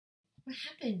What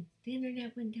happened? The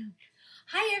internet went down.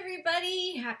 Hi,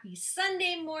 everybody. Happy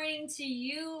Sunday morning to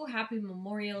you. Happy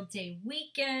Memorial Day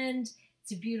weekend.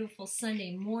 It's a beautiful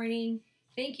Sunday morning.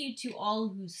 Thank you to all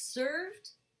who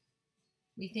served.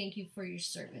 We thank you for your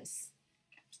service.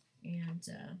 And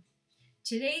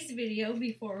today's video,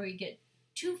 before we get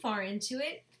too far into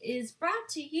it, is brought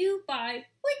to you by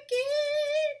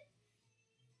Wicked.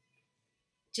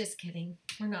 Just kidding.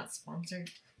 We're not sponsored.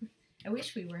 I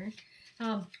wish we were.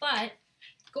 But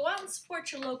go out and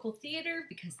support your local theater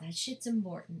because that shit's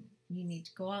important. You need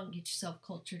to go out and get yourself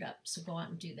cultured up. So go out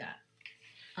and do that.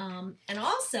 And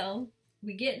also,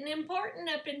 we getting important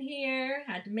up in here.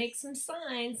 Had to make some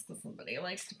signs because somebody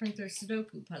likes to print their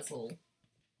Sudoku puzzle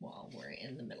while we're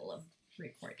in the middle of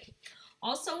recording.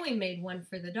 Also, we made one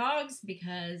for the dogs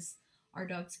because our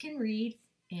dogs can read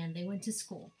and they went to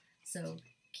school. So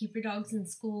keep your dogs in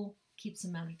school, keeps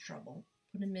them out of trouble.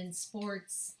 Put them in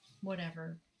sports,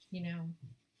 whatever, you know,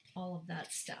 all of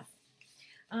that stuff.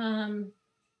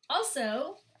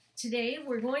 Also, today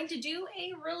we're going to do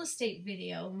a real estate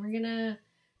video, and we're going to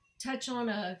touch on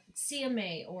a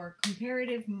CMA, or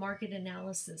comparative market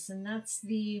analysis, and that's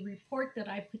the report that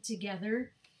I put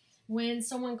together when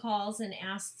someone calls and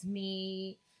asks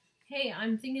me, hey,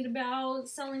 I'm thinking about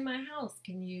selling my house.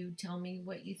 Can you tell me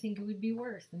what you think it would be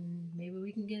worth? And maybe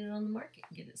we can get it on the market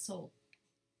and get it sold.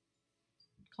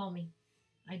 Call me.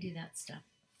 I do that stuff.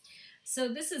 So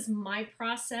this is my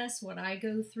process, what I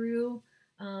go through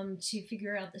to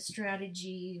figure out the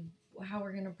strategy, how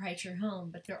we're going to price your home.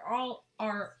 But there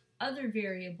are other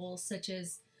variables, such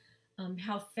as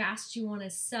how fast you want to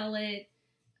sell it.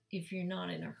 If you're not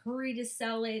in a hurry to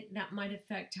sell it, that might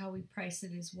affect how we price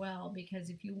it as well. Because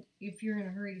if you're in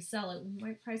a hurry to sell it, we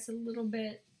might price it a little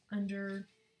bit under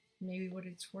maybe what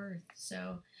it's worth.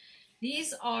 So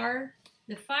these are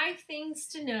the 5 things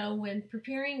to know when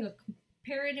preparing a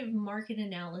comparative market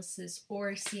analysis,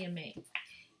 or CMA.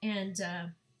 And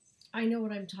I know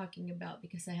what I'm talking about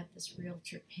because I have this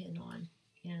Realtor pin on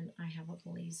and I have a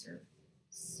blazer.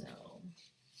 So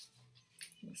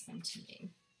listen to me.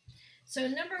 So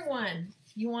number 1,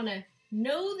 you want to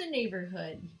know the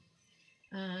neighborhood.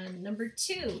 Number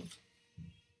 2,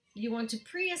 you want to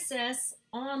pre-assess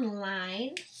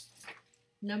online.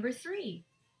 Number 3,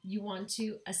 you want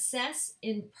to assess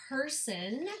in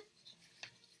person.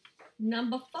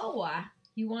 Number 4,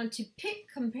 you want to pick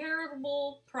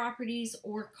comparable properties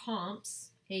or comps,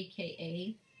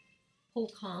 aka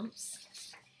pull comps.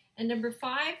 And number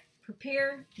 5,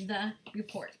 prepare the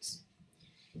report.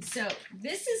 So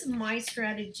this is my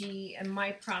strategy and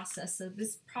my process. So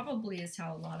this probably is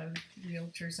how a lot of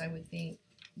realtors, I would think,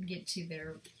 get to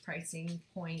their pricing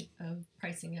point of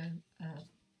pricing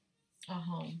a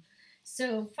home.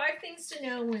 So 5 things to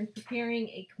know when preparing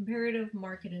a comparative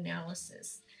market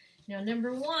analysis. Now,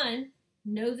 number 1,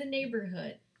 know the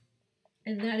neighborhood.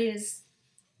 And that is,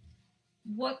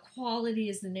 what quality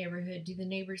is the neighborhood? Do the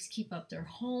neighbors keep up their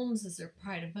homes? Is there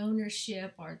pride of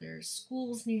ownership? Are there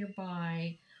schools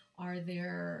nearby? Are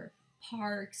there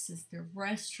parks? Is there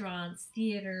restaurants,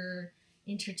 theater,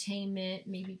 entertainment,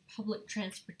 maybe public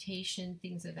transportation,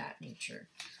 things of that nature?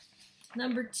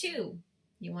 Number 2,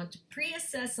 you want to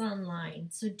pre-assess online.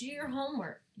 So do your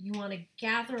homework. You want to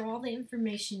gather all the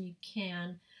information you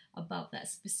can about that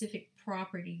specific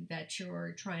property that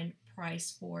you're trying to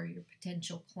price for your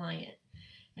potential client.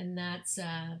 And that's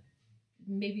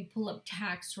maybe pull up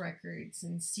tax records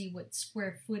and see what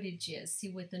square footage is,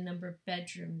 see what the number of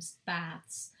bedrooms,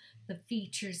 baths, the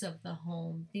features of the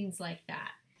home, things like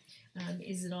that.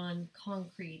 Is it on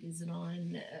concrete? Is it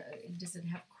on, does it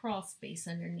have crawl space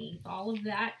underneath? All of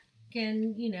that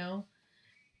can, you know,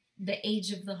 the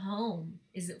age of the home.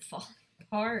 Is it falling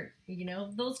apart? You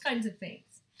know, those kinds of things.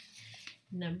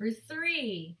 Number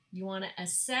 3, you want to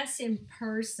assess in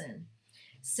person.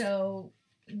 So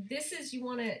this is, you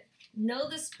want to know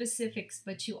the specifics,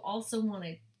 but you also want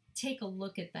to take a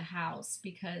look at the house,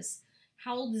 because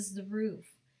how old is the roof?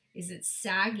 Is it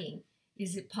sagging?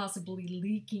 Is it possibly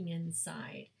leaking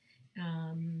inside?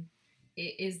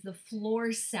 Is the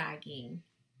floor sagging?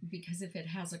 Because if it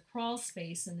has a crawl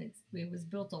space and it was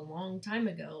built a long time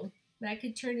ago, that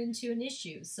could turn into an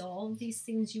issue. So all of these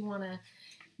things you want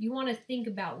to think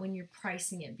about when you're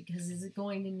pricing it, because is it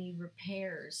going to need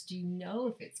repairs? Do you know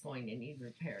if it's going to need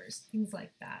repairs? Things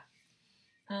like that.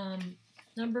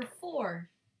 Number 4,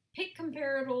 pick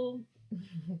comparable.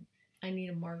 I need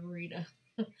a margarita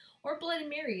or Bloody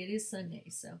Mary. It is Sunday,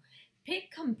 so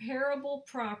pick comparable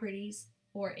properties,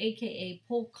 or aka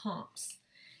pull comps.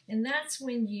 And that's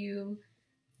when you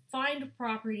find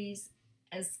properties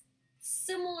as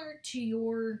similar to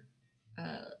your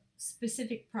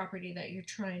specific property that you're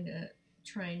trying to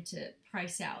trying to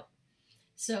price out.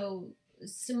 So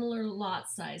similar lot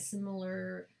size,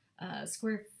 similar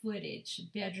square footage,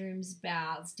 bedrooms,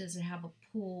 baths. Does it have a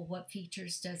pool? What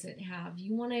features does it have?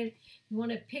 You want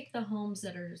to pick the homes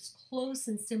that are as close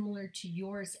and similar to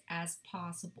yours as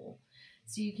possible,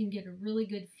 so you can get a really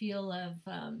good feel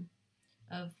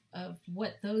of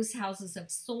what those houses have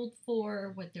sold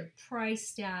for, what they're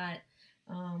priced at,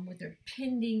 what they're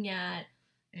pending at,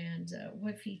 and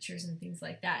what features and things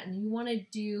like that. And you want to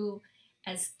do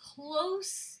as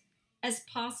close as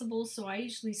possible. So I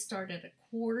usually start at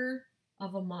 1/4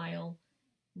 of a mile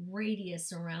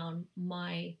radius around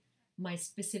my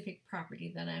specific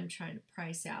property that I'm trying to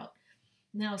price out.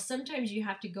 Now, sometimes you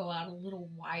have to go out a little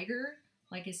wider,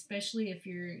 like especially if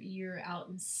you're out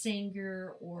in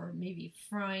Sanger or maybe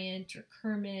Friant or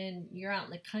Kerman, you're out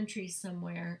in the country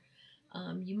somewhere.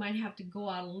 You might have to go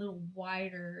out a little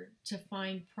wider to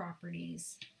find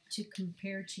properties to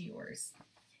compare to yours.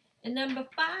 And number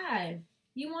 5,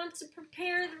 you want to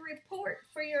prepare the report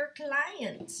for your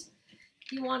client.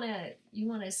 You want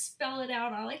to spell it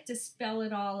out. I like to spell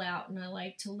it all out, and I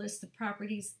like to list the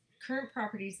properties, current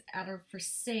properties that are for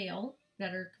sale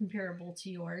that are comparable to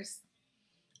yours,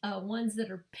 ones that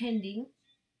are pending,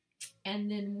 and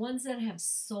then ones that have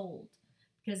sold,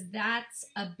 because that's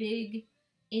a big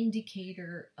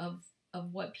indicator of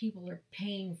what people are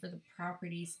paying for the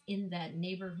properties in that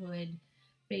neighborhood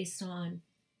based on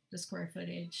the square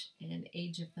footage and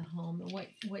age of the home and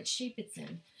what shape it's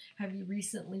in. Have you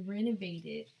recently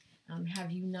renovated? Have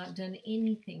you not done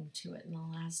anything to it in the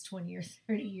last 20 or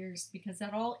 30 years? Because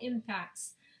that all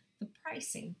impacts the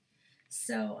pricing.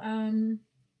 So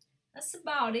that's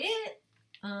about it.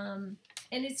 And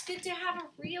it's good to have a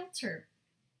realtor.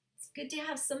 It's good to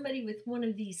have somebody with one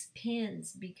of these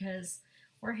pins because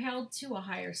we're held to a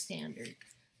higher standard.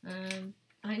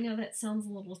 I know that sounds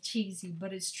a little cheesy,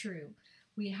 but it's true.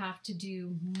 We have to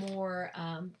do more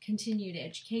continued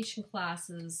education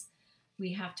classes.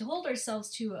 We have to hold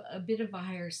ourselves to a bit of a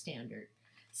higher standard.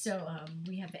 So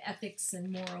we have ethics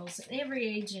and morals, and every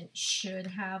agent should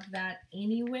have that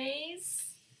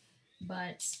anyways,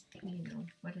 but you know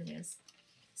what it is.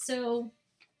 So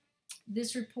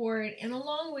this report, and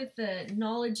along with the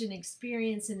knowledge and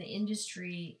experience in the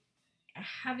industry,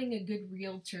 having a good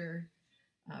realtor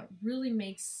really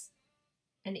makes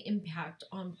an impact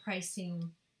on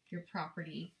pricing your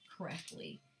property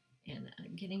correctly and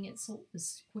getting it sold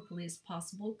as quickly as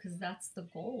possible, because that's the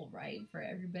goal, right? For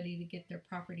everybody to get their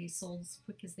property sold as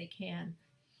quick as they can.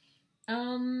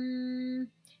 And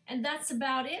that's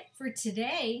about it for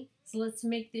today. So let's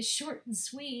make this short and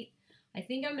sweet. I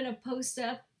think I'm going to post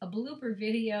up a blooper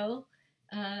video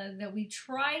that we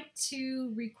tried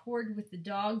to record with the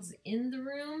dogs in the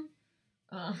room,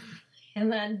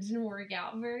 and that didn't work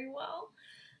out very well.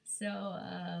 So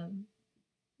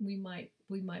we might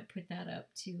put that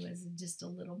up too as just a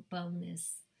little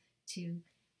bonus to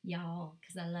y'all,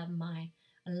 because I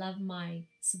love my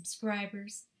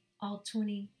subscribers, all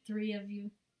 23 of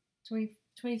you,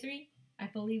 23 I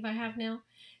believe I have now.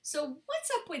 So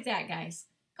what's up with that, guys?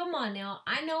 Come on now.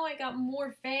 I know I got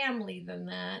more family than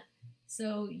that.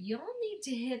 So y'all need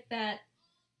to hit that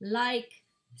like,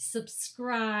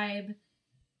 subscribe,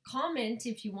 comment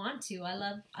if you want to.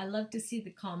 I love to see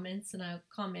the comments, and I'll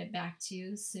comment back to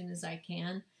you as soon as I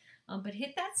can. But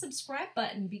hit that subscribe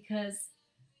button, because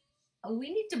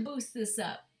we need to boost this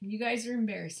up. You guys are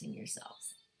embarrassing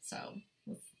yourselves. So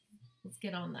let's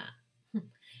get on that.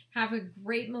 Have a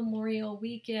great Memorial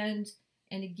weekend.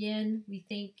 And again, we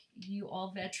thank you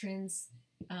all veterans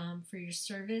for your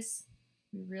service.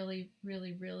 We really,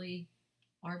 really, really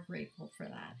are grateful for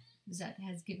that, because that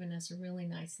has given us a really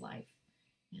nice life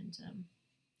and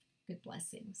good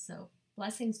blessings. So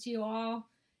blessings to you all.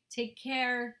 Take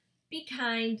care. Be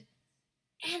kind.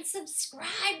 And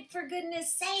subscribe, for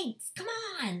goodness sakes. Come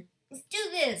on. Let's do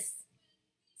this.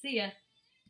 See ya.